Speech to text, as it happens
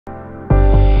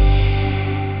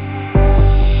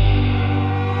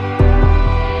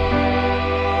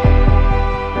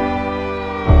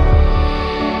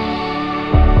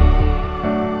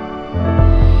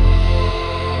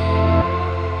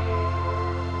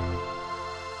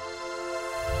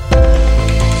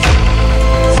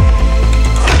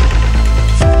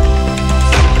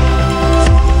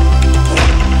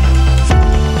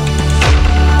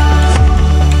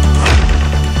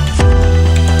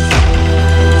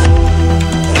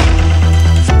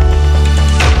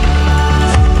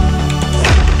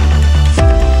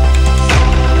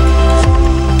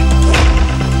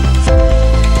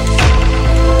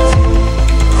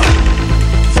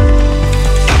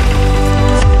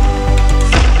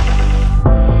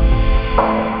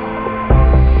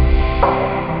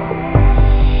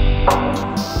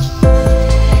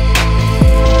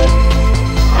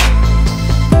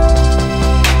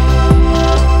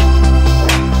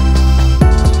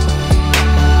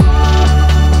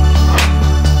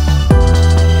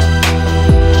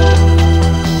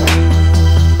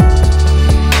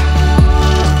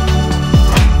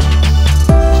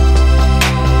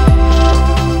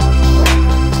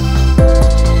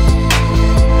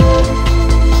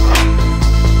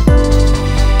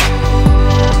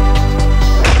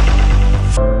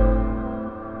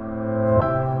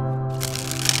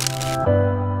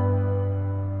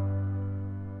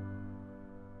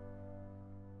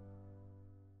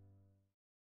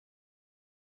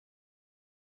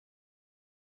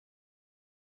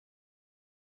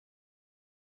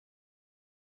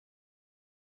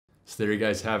So there you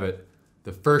guys have it.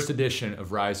 The first edition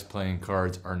of Rise playing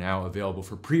cards are now available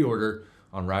for pre-order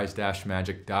on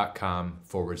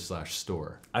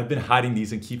rise-magic.com/store. I've been hiding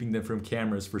these and keeping them from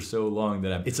cameras for so long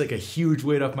that it's like a huge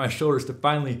weight off my shoulders to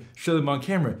finally show them on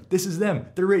camera. This is them,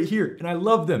 they're right here, and I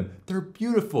love them. They're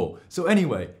beautiful. So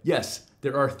anyway, yes,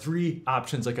 there are 3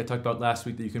 options like I talked about last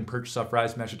week that you can purchase off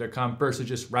rise-magic.com. First is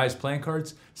just Rise playing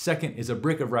cards. Second is a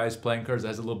brick of Rise playing cards that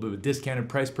has a little bit of a discounted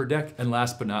price per deck. And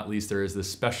last but not least, there is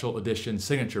this special edition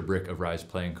signature brick of Rise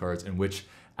playing cards in which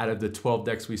out of the 12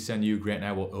 decks we send you, Grant and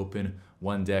I will open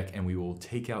one deck and we will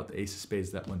take out the Ace of Spades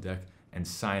of that one deck and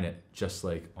sign it just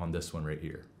like on this one right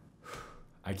here.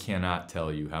 I cannot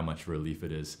tell you how much relief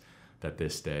it is that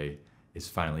this day is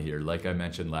finally here. Like I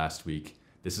mentioned last week,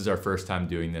 this is our first time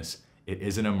doing this. It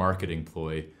isn't a marketing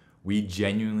ploy. We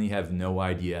genuinely have no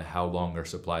idea how long our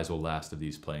supplies will last of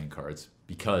these playing cards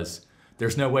because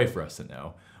there's no way for us to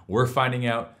know. We're finding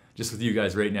out just with you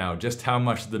guys right now just how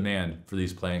much the demand for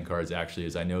these playing cards actually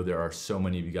is. I know there are so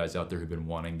many of you guys out there who've been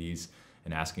wanting these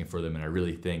and asking for them, and I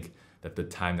really think that the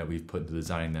time that we've put into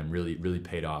designing them really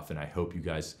paid off, and I hope you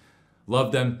guys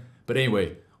love them. But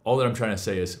anyway, all that I'm trying to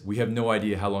say is we have no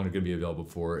idea how long they're going to be available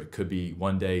for. It could be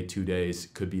 1 day, 2 days,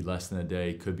 could be less than a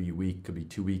day, could be a week, could be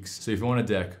 2 weeks. So if you want a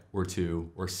deck or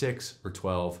 2 or 6 or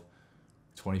 12,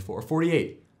 24 or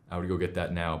 48, I would go get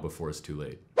that now before it's too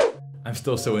late. I'm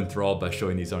still so enthralled by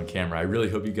showing these on camera. I really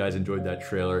hope you guys enjoyed that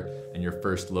trailer and your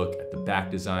first look at the back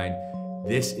design.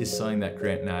 This is something that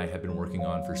Grant and I have been working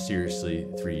on for seriously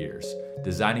 3 years.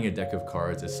 Designing a deck of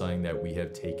cards is something that we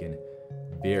have taken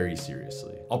very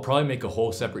seriously. I'll probably make a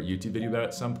whole separate YouTube video about it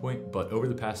at some point, but over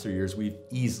the past 3 years, we've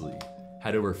easily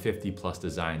had over 50+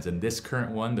 designs. And this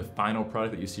current one, the final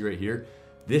product that you see right here,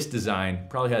 this design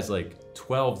probably has like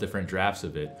 12 different drafts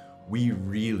of it. We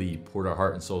really poured our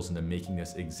heart and souls into making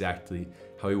this exactly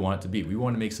how we want it to be. We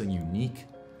want to make something unique,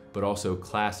 but also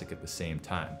classic at the same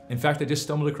time. In fact, I just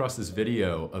stumbled across this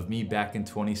video of me back in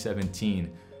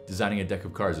 2017 designing a deck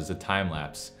of cards. It's a time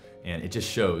lapse, and it just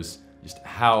shows just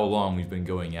how long we've been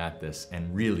going at this.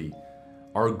 And really,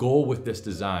 our goal with this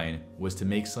design was to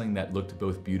make something that looked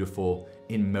both beautiful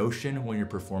in motion when you're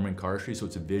performing cardistry, so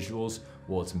it's visuals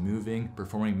while it's moving,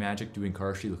 performing magic, doing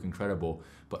cardistry, look incredible.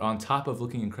 But on top of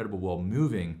looking incredible while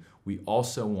moving, we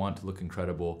also want to look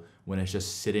incredible when it's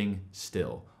just sitting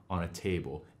still on a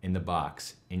table, in the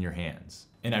box, in your hands.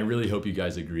 And I really hope you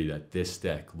guys agree that this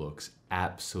deck looks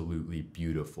absolutely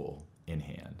beautiful in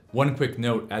hand. One quick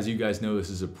note, as you guys know, this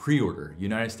is a pre-order.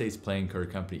 United States Playing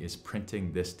Card Company is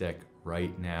printing this deck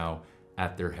right now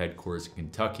at their headquarters in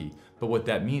Kentucky. But what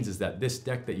that means is that this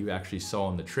deck that you actually saw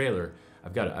in the trailer,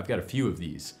 I've got a few of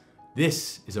these.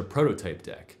 This is a prototype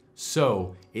deck.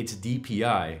 So its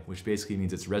DPI, which basically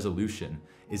means its resolution,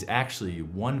 is actually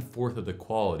 1/4 of the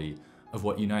quality of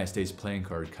what United States Playing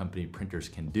Card Company printers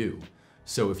can do.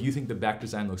 So if you think the back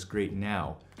design looks great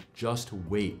now, just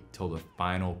wait till the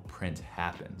final print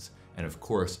happens. And of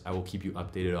course, I will keep you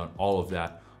updated on all of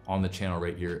that on the channel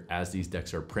right here as these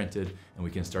decks are printed and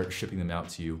we can start shipping them out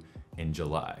to you in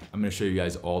July. I'm gonna show you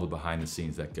guys all the behind the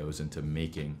scenes that goes into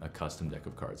making a custom deck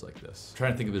of cards like this. I'm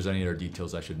trying to think if there's any other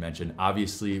details I should mention.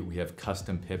 Obviously, we have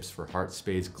custom pips for hearts,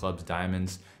 spades, clubs,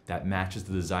 diamonds that matches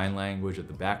the design language of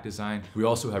the back design. We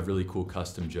also have really cool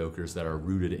custom jokers that are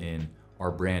rooted in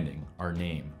our branding, our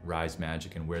name, Rise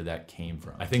Magic, and where that came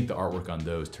from. I think the artwork on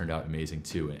those turned out amazing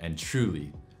too, and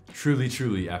truly,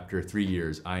 after 3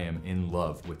 years, I am in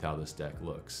love with how this deck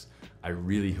looks. I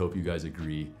really hope you guys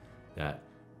agree that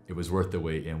it was worth the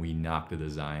wait and we knocked the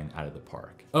design out of the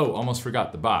park. Oh, almost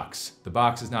forgot the box. The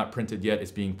box is not printed yet.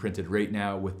 It's being printed right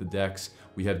now with the decks.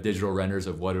 We have digital renders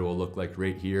of what it will look like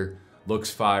right here. Looks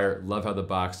fire, love how the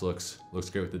box looks. Looks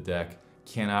great with the deck.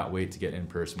 Cannot wait to get in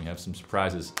person. We have some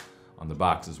surprises on the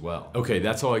box as well. Okay,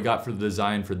 that's all I got for the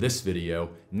design for this video.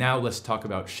 Now let's talk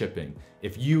about shipping.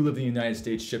 If you live in the United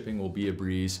States, shipping will be a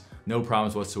breeze. No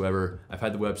problems whatsoever. I've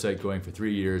had the website going for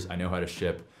 3 years. I know how to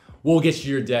ship. We'll get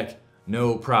you your deck,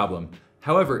 no problem.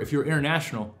 However, if you're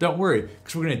international, don't worry,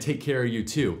 because we're gonna take care of you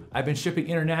too. I've been shipping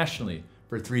internationally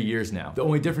for 3 years now. The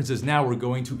only difference is now we're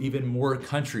going to even more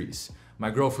countries. My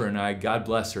girlfriend and I, God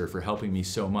bless her for helping me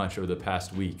so much over the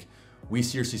past week. We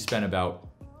seriously spent about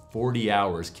 40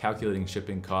 hours calculating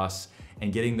shipping costs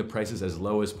and getting the prices as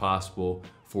low as possible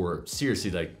for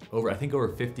seriously like I think over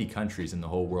 50 countries in the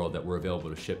whole world that we're available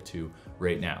to ship to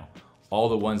right now. All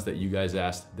the ones that you guys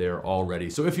asked, they're all ready.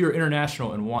 So if you're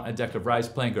international and want a deck of Rise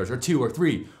playing cards, or 2 or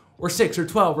 3 or 6 or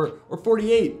 12 or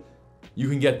 48, you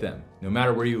can get them. No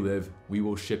matter where you live, we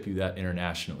will ship you that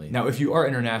internationally. Now, if you are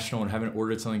international and haven't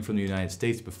ordered something from the United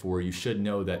States before, you should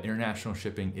know that international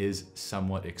shipping is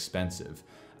somewhat expensive.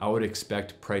 I would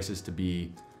expect prices to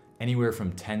be anywhere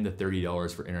from $10 to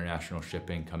 $30 for international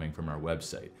shipping coming from our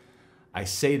website. I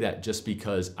say that just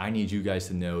because I need you guys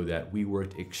to know that we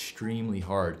worked extremely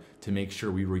hard to make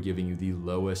sure we were giving you the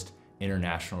lowest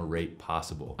international rate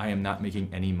possible. I am not making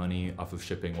any money off of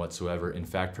shipping whatsoever. In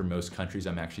fact, for most countries,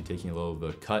 I'm actually taking a little of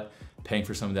a cut, paying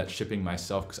for some of that shipping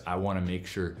myself because I want to make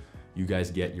sure you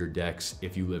guys get your decks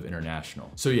if you live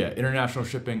international. So yeah, international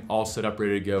shipping all set up,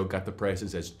 ready to go. Got the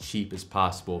prices as cheap as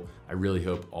possible. I really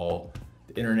hope all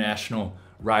the international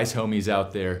Rise homies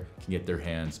out there can get their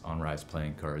hands on Rise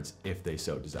playing cards if they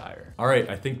so desire. All right,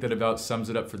 I think that about sums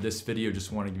it up for this video.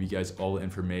 Just want to give you guys all the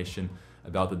information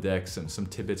about the decks, some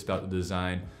tidbits about the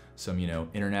design, some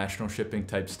international shipping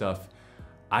type stuff.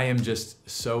 I am just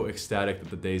so ecstatic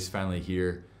that the day's finally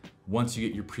here. Once you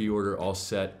get your pre-order all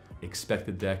set, expect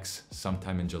the decks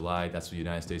sometime in July. That's what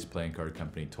United States Playing Card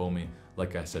Company told me.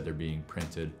 Like I said, they're being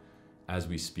printed as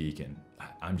we speak, and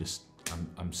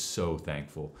I'm so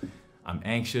thankful. I'm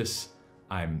anxious,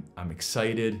 I'm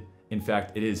excited. In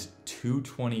fact, it is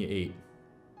 2:28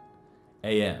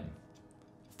 a.m.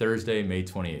 Thursday, May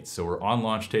 28th. So we're on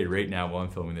launch day right now while I'm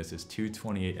filming this. It's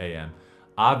 2:28 a.m.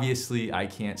 Obviously, I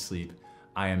can't sleep.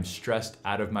 I am stressed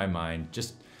out of my mind.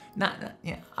 Just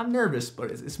I'm nervous,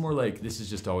 but it's more like this has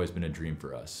just always been a dream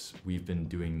for us. We've been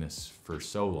doing this for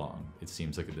so long, it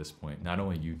seems like at this point. Not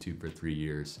only YouTube for 3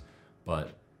 years,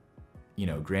 but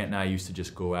Grant and I used to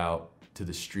just go out to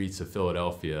the streets of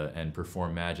Philadelphia and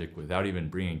perform magic without even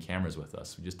bringing cameras with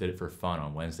us. We just did it for fun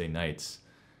on Wednesday nights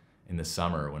in the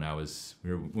summer when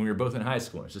we were both in high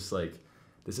school. It's just like,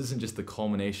 this isn't just the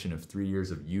culmination of 3 years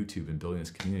of YouTube and building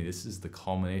this community. This is the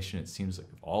culmination, it seems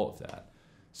like, of all of that.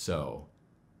 So,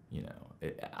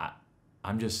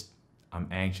 I'm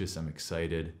anxious, I'm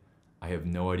excited. I have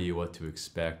no idea what to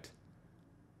expect.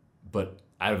 But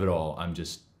out of it all, I'm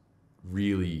just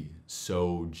really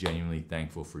so genuinely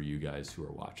thankful for you guys who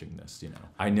are watching this.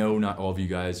 I know not all of you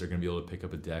guys are going to be able to pick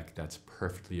up a deck. That's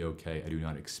perfectly okay. I do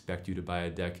not expect you to buy a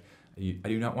deck. I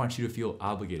do not want you to feel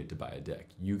obligated to buy a deck.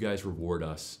 You guys reward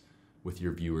us with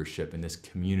your viewership and this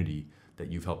community that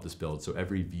you've helped us build. So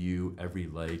every view, every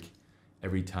like,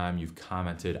 every time you've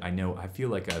commented, I feel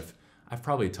like I've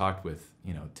probably talked with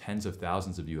tens of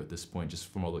thousands of you at this point,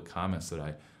 just from all the comments that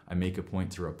I make a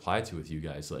point to reply to with you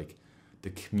guys. Like, the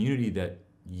community that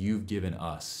you've given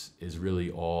us is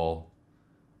really all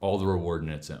the reward in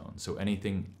its own. So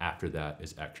anything after that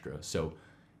is extra. So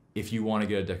if you want to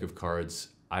get a deck of cards,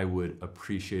 I would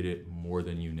appreciate it more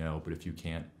than you know, but if you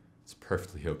can't, it's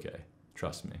perfectly okay.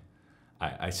 Trust me.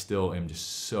 I still am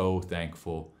just so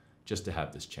thankful just to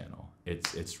have this channel.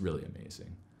 It's really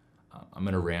amazing. I'm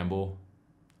gonna ramble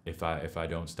if I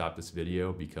don't stop this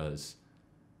video because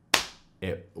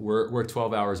we're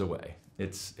 12 hours away.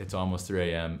 It's almost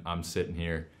 3 a.m. I'm sitting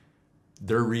here.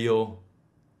 They're real.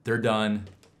 They're done.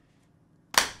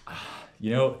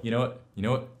 You know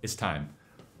what? It's time.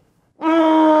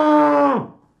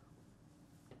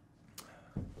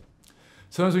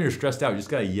 Sometimes when you're stressed out, you just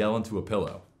gotta yell into a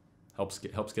pillow. Helps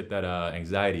get that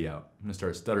anxiety out. I'm gonna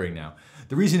start stuttering now.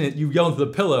 The reason that you yell into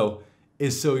the pillow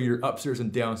is so your upstairs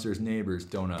and downstairs neighbors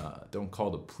don't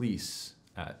call the police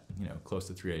at close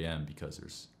to 3 a.m. because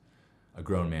there's a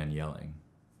grown man yelling.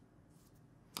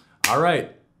 All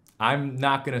right, I'm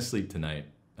not gonna sleep tonight.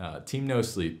 Team no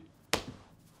sleep.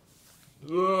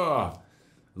 Ugh.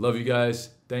 Love you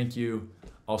guys. Thank you.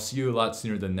 I'll see you a lot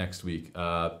sooner than next week.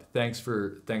 Thanks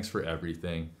for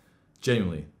everything.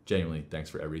 Genuinely, thanks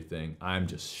for everything. I'm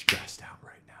just stressed out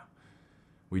right now.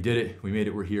 We did it. We made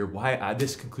it. We're here. Why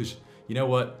this conclusion? You know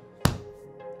what?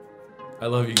 I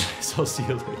love you guys. I'll see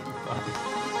you later.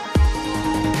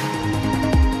 Bye.